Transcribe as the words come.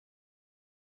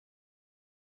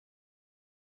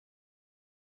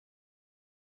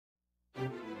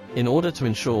In order to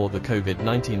ensure the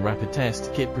COVID-19 rapid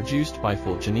test kit produced by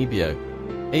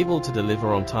Fortunebio, able to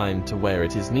deliver on time to where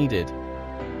it is needed,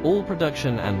 all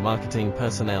production and marketing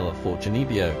personnel of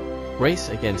Fortunebio race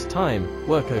against time,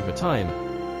 work overtime,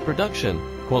 production,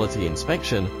 quality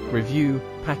inspection, review,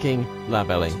 packing,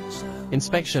 labeling,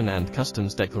 inspection and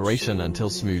customs declaration until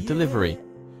smooth delivery,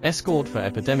 escort for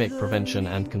epidemic prevention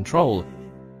and control.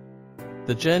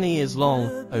 The journey is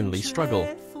long, only struggle.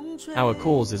 Our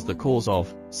cause is the cause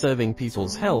of serving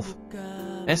people's health.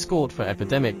 Escort for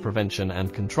epidemic prevention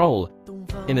and control.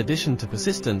 In addition to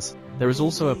persistence, there is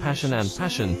also a passion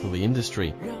for the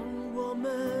industry.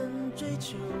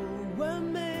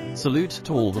 Salute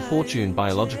to all the Fortune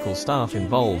biological staff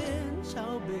involved.